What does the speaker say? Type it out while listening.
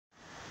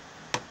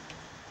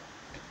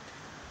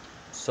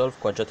solve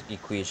quadratic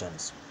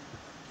equations.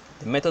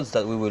 The methods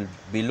that we will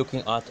be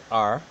looking at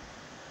are,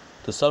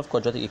 to solve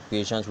quadratic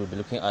equations, we'll be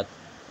looking at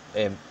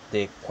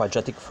the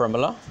quadratic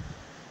formula.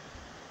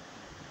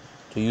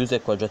 To use the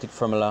quadratic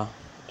formula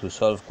to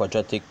solve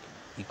quadratic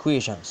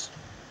equations.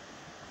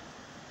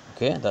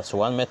 Okay, that's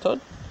one method.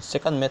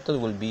 Second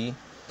method will be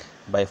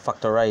by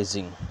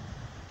factoring,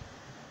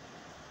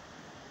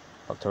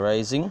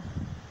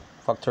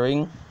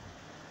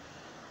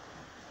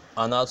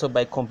 and also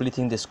by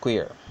completing the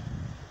square.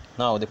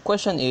 Now the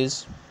question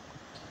is,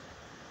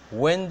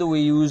 when do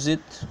we use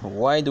it,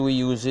 why do we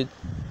use it,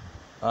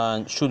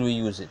 and should we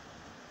use it?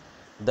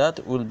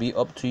 That will be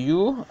up to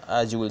you.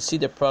 As you will see,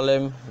 the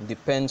problem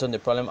depends on the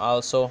problem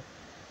also.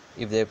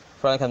 If the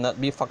problem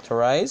cannot be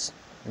factorized,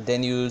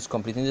 then use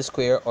completing the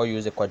square or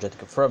use the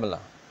quadratic formula.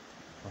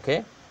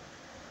 Okay,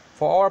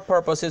 for our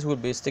purposes, we'll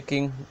be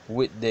sticking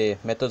with the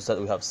methods that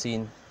we have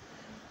seen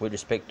with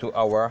respect to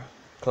our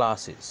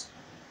classes.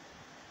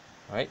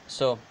 All right,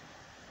 so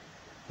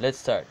let's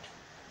start.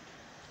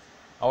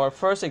 Our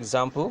first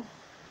example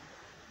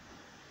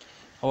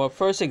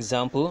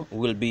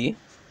will be,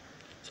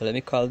 so let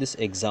me call this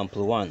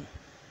example 1.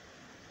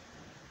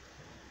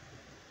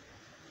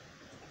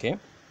 Okay,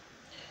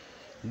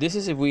 this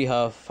is if we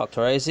have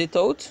factorized it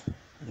out,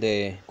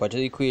 the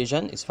quadratic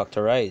equation is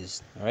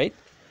factorized. All right,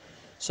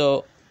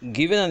 so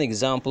given an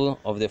example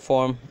of the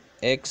form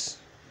x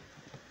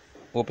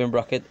open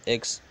bracket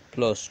x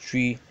plus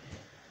 3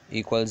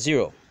 equals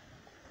 0,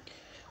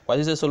 what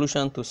is the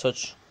solution to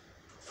such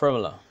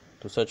formula,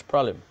 to such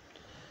problem?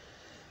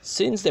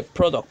 Since the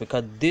product,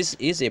 because this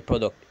is a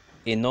product,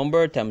 a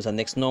number times the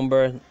next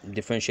number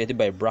differentiated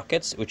by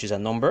brackets, which is a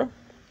number,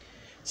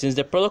 since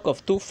the product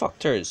of two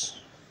factors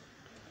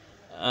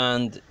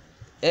and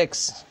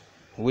x,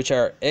 which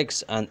are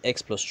x and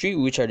x plus 3,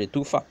 which are the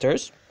two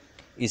factors,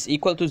 is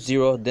equal to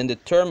 0, then the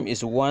term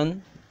is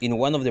 1 in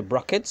one of the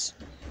brackets,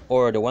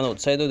 or the one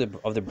outside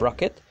of the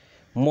bracket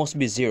must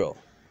be 0.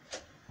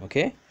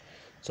 Okay,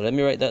 so let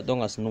me write that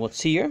down as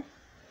notes here.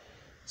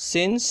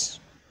 Since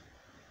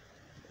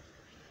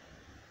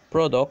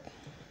product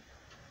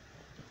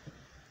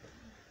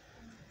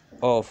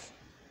of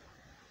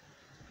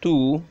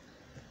two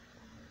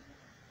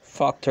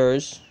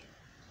factors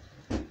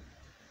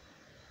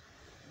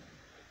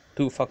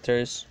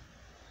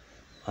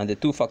and the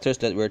two factors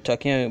that we're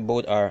talking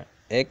about are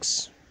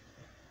x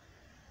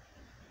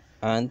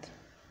and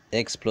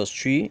x plus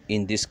 3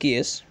 in this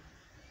case,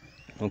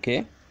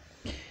 okay,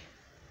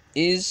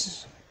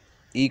 is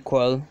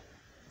equal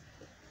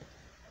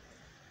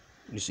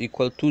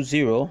to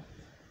 0,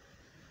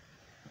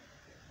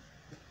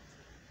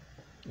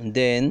 and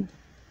then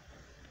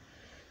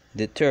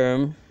the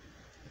term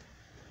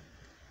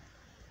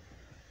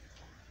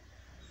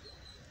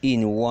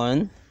in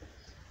one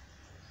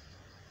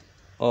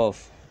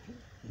of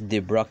the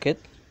bracket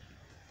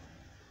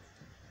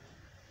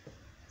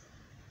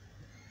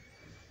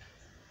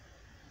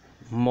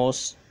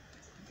must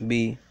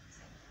be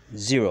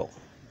 0.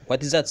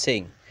 What is that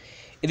saying?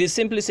 It is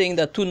simply saying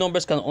that two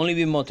numbers can only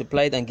be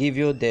multiplied and give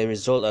you the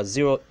result as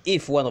 0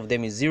 if one of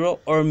them is 0,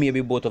 or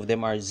maybe both of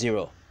them are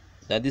 0.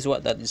 That is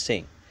what that is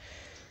saying.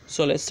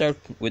 So let's start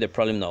with the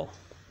problem now.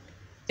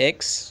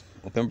 X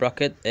open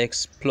bracket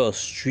x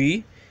plus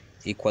 3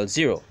 equals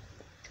 0.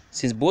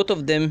 Since both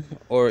of them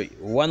or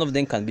one of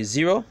them can be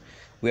 0,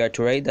 we are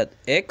to write that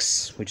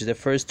x, which is the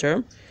first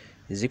term,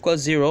 is equal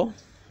 0,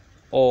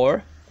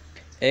 or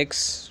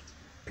x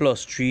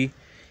plus 3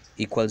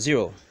 equals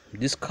 0.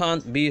 This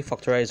can't be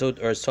factorized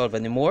out or solved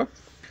anymore,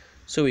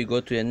 so we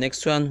go to the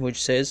next one, which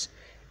says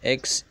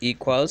x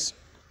equals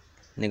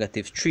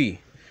negative 3.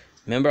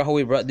 Remember how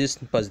we brought this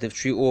positive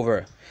 3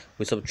 over?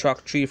 We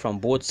subtract 3 from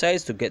both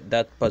sides to get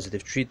that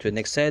positive 3 to the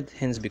next side,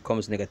 hence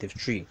becomes negative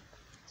 3.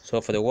 So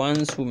for the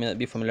ones who may not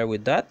be familiar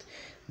with that,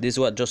 this is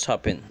what just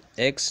happened.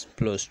 X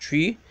plus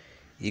 3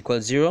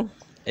 equals 0.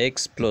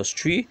 X plus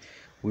 3,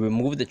 we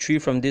remove the 3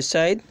 from this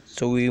side,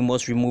 so we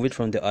must remove it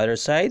from the other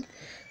side.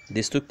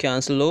 These two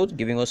cancel out,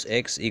 giving us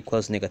x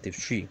equals negative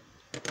 3.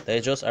 That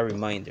is just a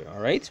reminder.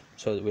 All right,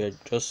 so we're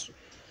just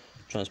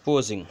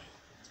transposing.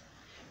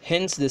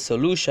 Hence the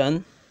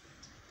solution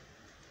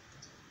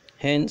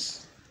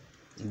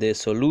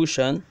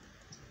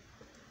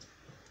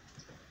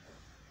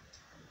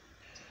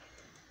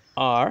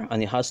are,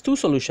 and it has two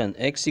solutions,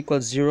 x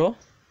equals 0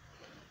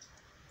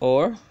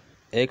 or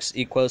x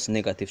equals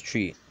negative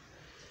 3.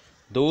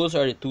 Those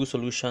are the two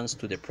solutions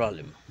to the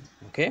problem,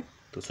 okay,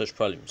 to such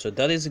problem. So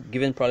that is,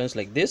 given problems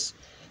like this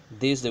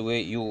is the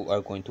way you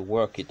are going to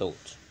work it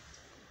out.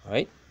 All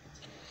right,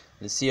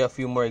 let's see a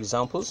few more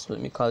examples. Let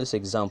me call this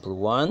example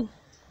 1.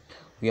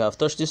 We have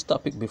touched this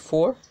topic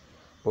before,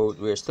 but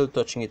we're still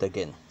touching it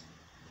again.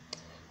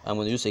 I'm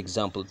going to use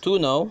example 2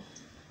 now.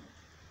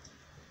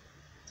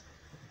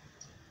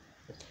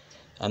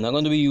 I'm not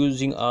going to be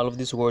using all of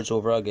these words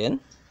over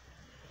again,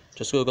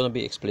 just going to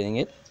be explaining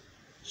it.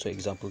 So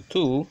example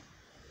 2,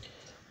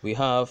 we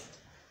have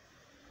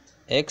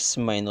x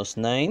minus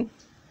 9,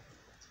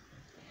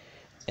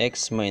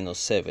 x minus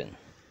 7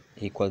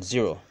 equals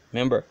 0.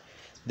 Remember,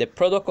 the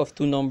product of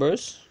two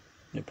numbers,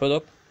 the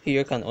product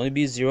here can only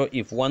be 0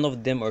 if one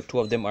of them or two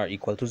of them are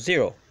equal to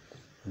 0.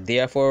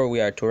 Therefore,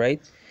 we are to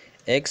write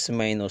x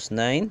minus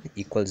 9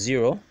 equals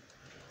 0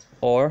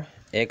 or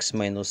x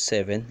minus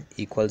 7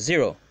 equals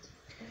 0.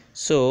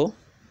 So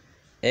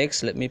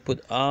x, let me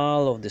put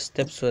all of the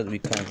steps so that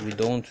we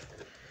don't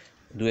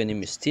do any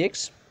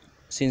mistakes.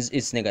 Since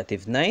it's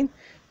negative 9,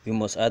 we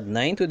must add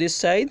 9 to this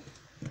side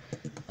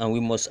and we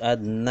must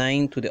add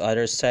 9 to the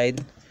other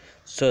side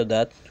so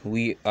that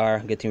we are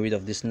getting rid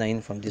of this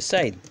 9 from this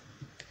side.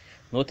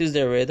 Notice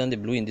the red and the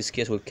blue in this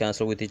case will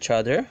cancel with each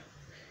other,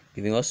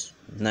 giving us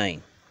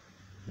 9.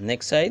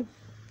 Next side,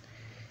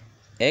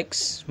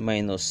 x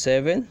minus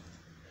 7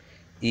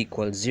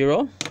 equals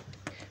 0,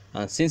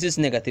 and since it's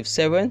negative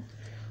 7,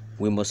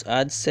 we must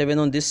add 7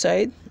 on this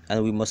side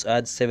and we must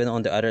add 7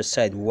 on the other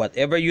side.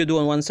 Whatever you do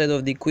on one side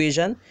of the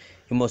equation,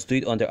 you must do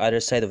it on the other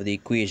side of the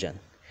equation.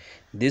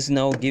 This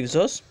now gives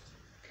us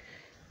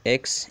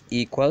x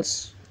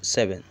equals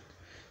 7.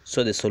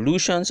 So the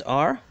solutions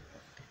are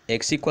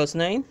x equals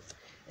 9,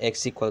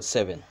 x equals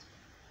 7.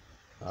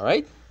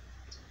 Alright,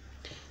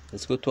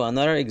 let's go to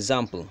another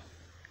example.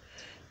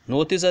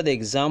 Notice that the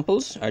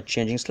examples are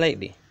changing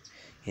slightly.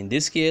 In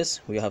this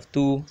case, we have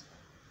two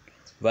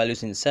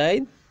values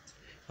inside,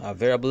 a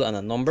variable and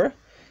a number.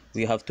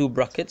 We have two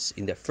brackets.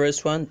 In the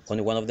first one,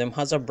 only one of them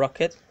has a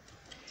bracket.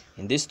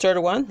 In this third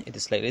one, it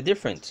is slightly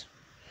different.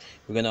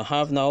 We're going to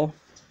have now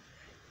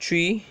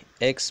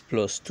 3x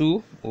plus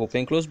 2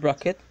 open close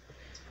bracket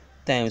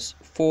times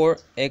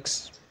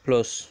 4x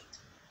plus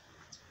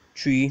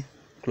 3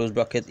 close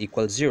bracket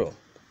equals 0.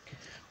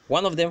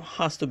 One of them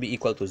has to be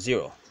equal to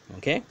 0.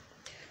 Okay,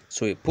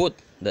 so we put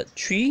that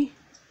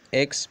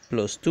 3x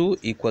plus 2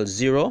 equals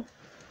 0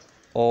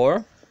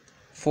 or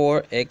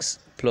 4x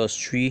plus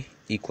 3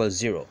 equals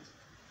 0.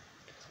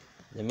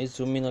 Let me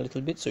zoom in a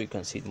little bit so you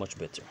can see it much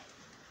better.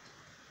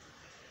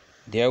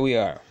 There we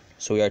are.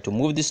 So we are to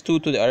move this 2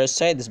 to the other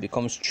side. This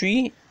becomes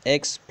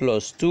 3x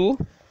plus 2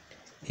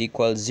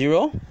 equals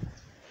 0.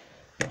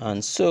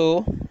 And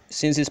so,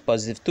 since it's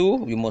positive 2,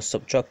 we must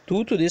subtract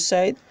 2 to this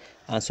side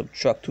and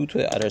subtract 2 to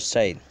the other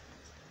side.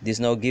 This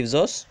now gives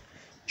us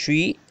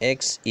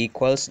 3x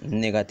equals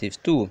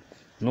negative 2.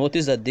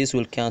 Notice that this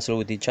will cancel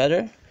with each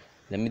other.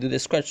 Let me do the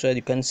scratch so that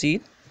you can see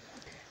it.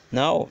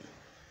 Now,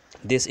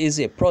 this is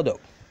a product.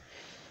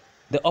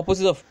 The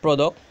opposite of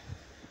product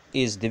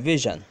is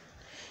division.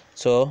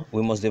 So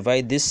we must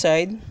divide this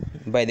side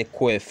by the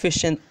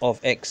coefficient of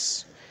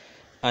x,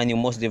 and you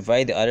must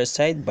divide the other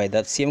side by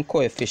that same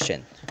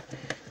coefficient.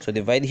 So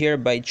divide here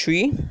by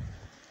 3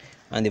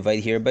 and divide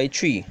here by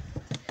 3.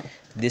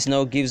 This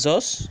now gives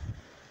us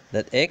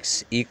that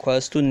x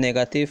equals to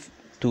negative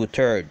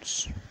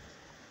 2/3.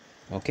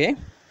 Okay,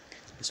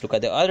 let's look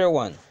at the other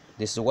one.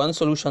 This is one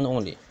solution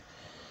only.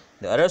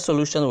 The other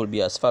solution will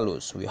be as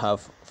follows. We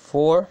have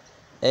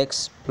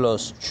 4x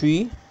plus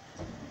 3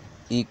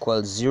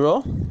 equals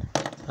 0,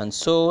 and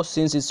so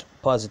since it's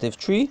positive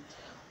 3,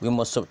 we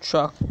must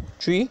subtract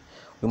 3.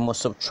 We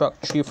must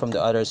subtract 3 from the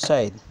other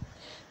side.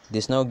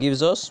 This now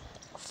gives us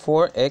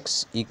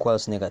 4x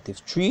equals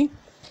negative 3.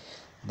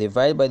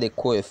 Divide by the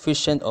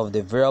coefficient of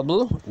the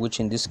variable,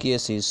 which in this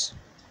case is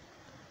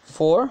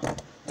 4.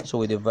 So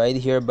we divide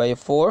here by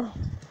 4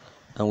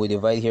 and we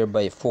divide here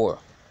by 4.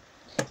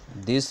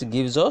 This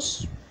gives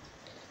us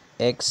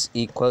x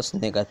equals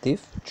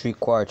negative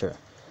 3/4.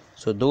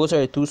 So those are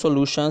the two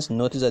solutions.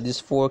 Notice that these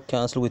 4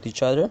 cancel with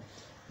each other,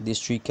 these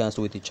 3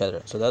 cancel with each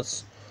other. So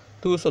that's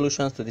two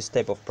solutions to this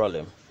type of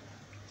problem.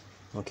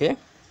 Okay,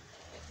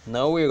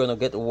 now we're going to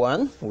get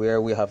one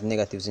where we have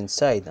negatives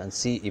inside and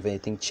see if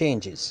anything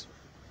changes.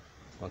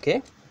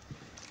 Okay,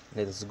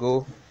 let's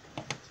go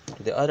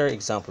to the other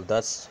example.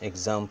 That's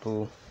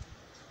example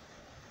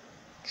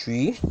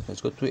 3. Let's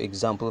go to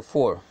example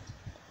 4.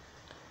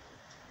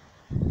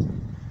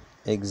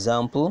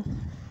 Example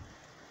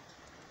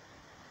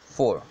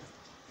 4.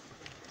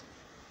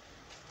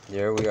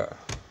 There we are,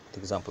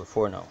 example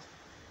 4 now.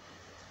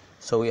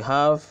 So we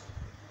have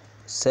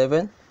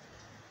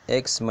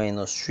 7x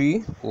minus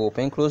 3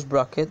 open close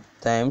bracket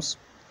times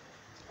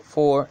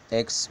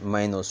 4x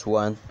minus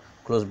 1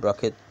 close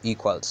bracket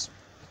equals.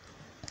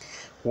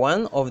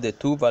 One of the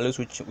two values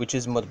which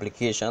is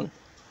multiplication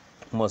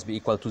must be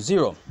equal to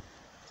 0.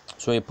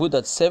 So we put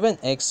that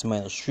 7x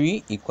minus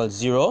 3 equals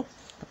 0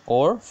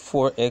 or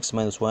 4x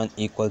minus 1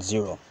 equals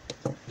 0.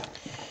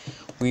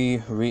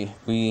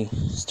 We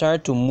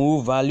start to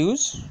move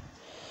values.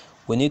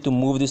 We need to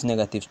move this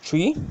negative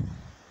 3,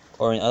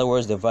 or in other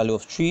words the value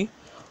of 3,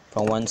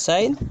 from one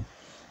side.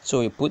 So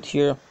we put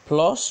here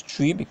plus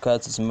 3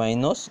 because it's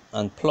minus,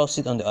 and plus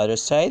it on the other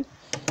side.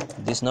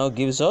 This now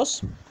gives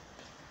us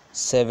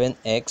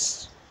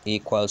 7x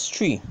equals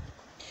 3.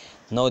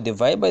 Now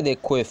divide by the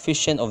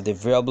coefficient of the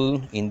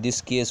variable, in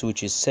this case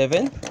which is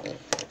 7.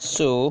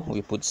 So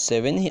we put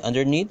 7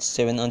 underneath,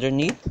 7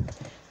 underneath.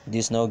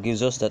 This now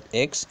gives us that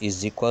x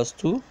is equals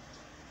to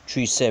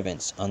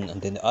 3/7.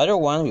 And then the other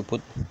one we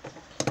put,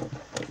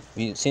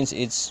 since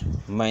it's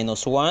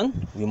minus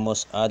 1, we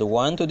must add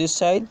 1 to this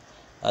side,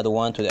 add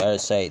 1 to the other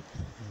side.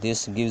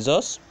 This gives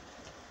us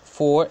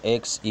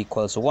 4x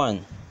equals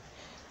 1.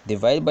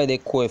 Divide by the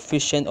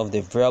coefficient of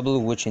the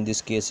variable, which in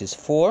this case is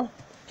 4.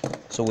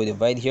 So we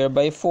divide here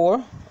by 4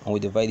 and we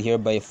divide here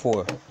by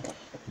 4.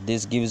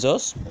 This gives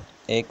us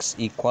x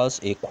equals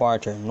a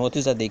quarter.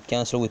 Notice that they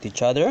cancel with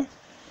each other,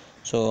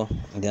 so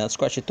then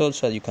scratch it out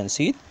so that you can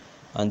see it.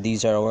 And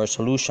these are our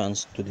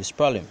solutions to this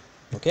problem.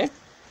 Okay,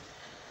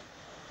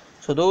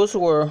 so those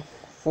were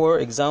 4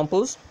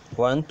 examples,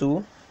 1,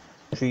 2,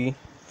 3,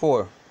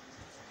 4,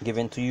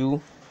 given to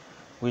you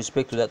with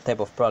respect to that type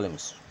of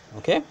problems.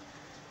 Okay,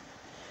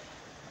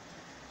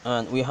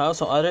 and we have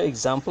some other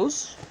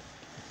examples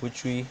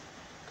which we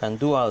can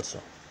do also.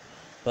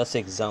 That's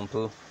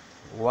example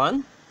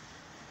 1.